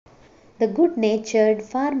The good-natured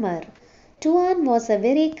farmer. Tuan was a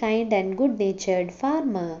very kind and good-natured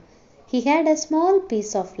farmer. He had a small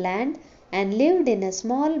piece of land and lived in a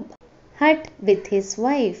small hut with his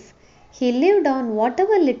wife. He lived on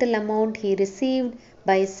whatever little amount he received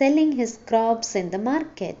by selling his crops in the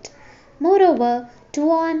market. Moreover,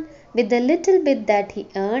 Tuan, with the little bit that he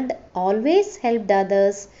earned, always helped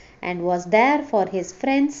others and was there for his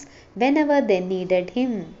friends whenever they needed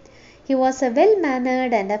him. He was a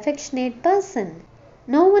well-mannered and affectionate person.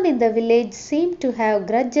 No one in the village seemed to have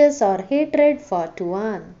grudges or hatred for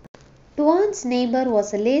Tuan. Tuan's neighbor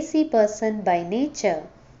was a lazy person by nature.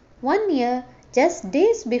 One year, just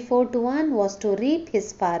days before Tuan was to reap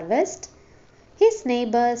his harvest, his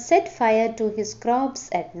neighbor set fire to his crops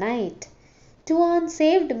at night. Tuan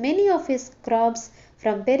saved many of his crops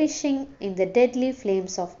from perishing in the deadly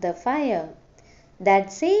flames of the fire.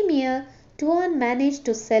 That same year, Tuan managed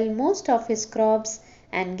to sell most of his crops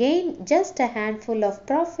and gained just a handful of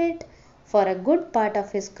profit, for a good part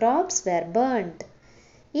of his crops were burnt.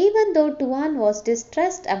 Even though Tuan was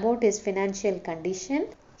distressed about his financial condition,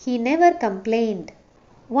 he never complained.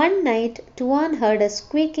 One night, Tuan heard a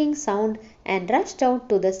squeaking sound and rushed out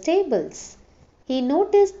to the stables. He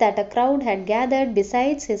noticed that a crowd had gathered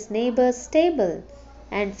beside his neighbor's stable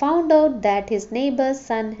and found out that his neighbor's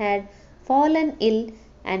son had fallen ill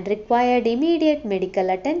and required immediate medical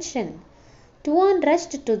attention. Tuan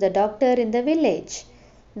rushed to the doctor in the village.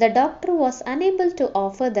 The doctor was unable to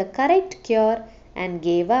offer the correct cure and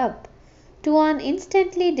gave up. Tuan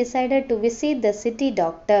instantly decided to visit the city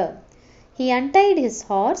doctor. He untied his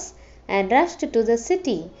horse and rushed to the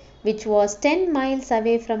city, which was 10 miles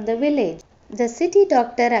away from the village. The city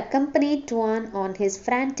doctor accompanied Tuan on his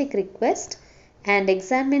frantic request and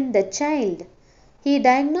examined the child. He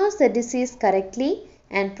diagnosed the disease correctly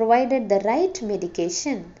and provided the right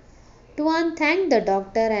medication. Tuan thanked the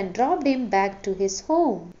doctor and dropped him back to his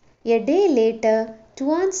home. A day later,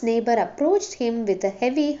 Tuan's neighbor approached him with a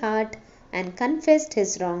heavy heart and confessed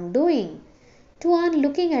his wrongdoing. Tuan,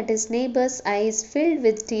 looking at his neighbor's eyes filled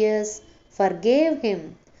with tears, forgave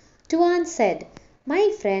him. Tuan said,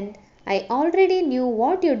 "My friend, I already knew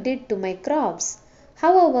what you did to my crops.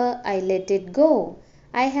 However, I let it go.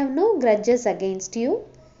 I have no grudges against you."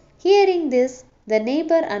 Hearing this, the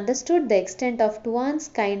neighbor understood the extent of Tuan's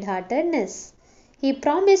kind-heartedness. He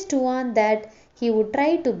promised Tuan that he would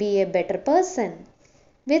try to be a better person.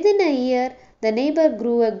 Within a year, the neighbor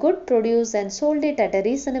grew a good produce and sold it at a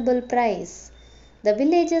reasonable price. The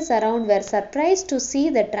villagers around were surprised to see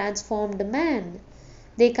the transformed man.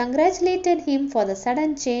 They congratulated him for the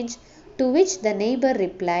sudden change, to which the neighbor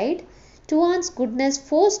replied, "Tuan's goodness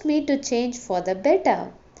forced me to change for the better."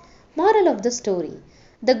 Moral of the story: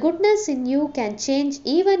 the goodness in you can change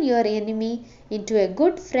even your enemy into a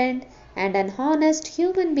good friend and an honest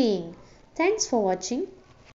human being. Thanks for watching.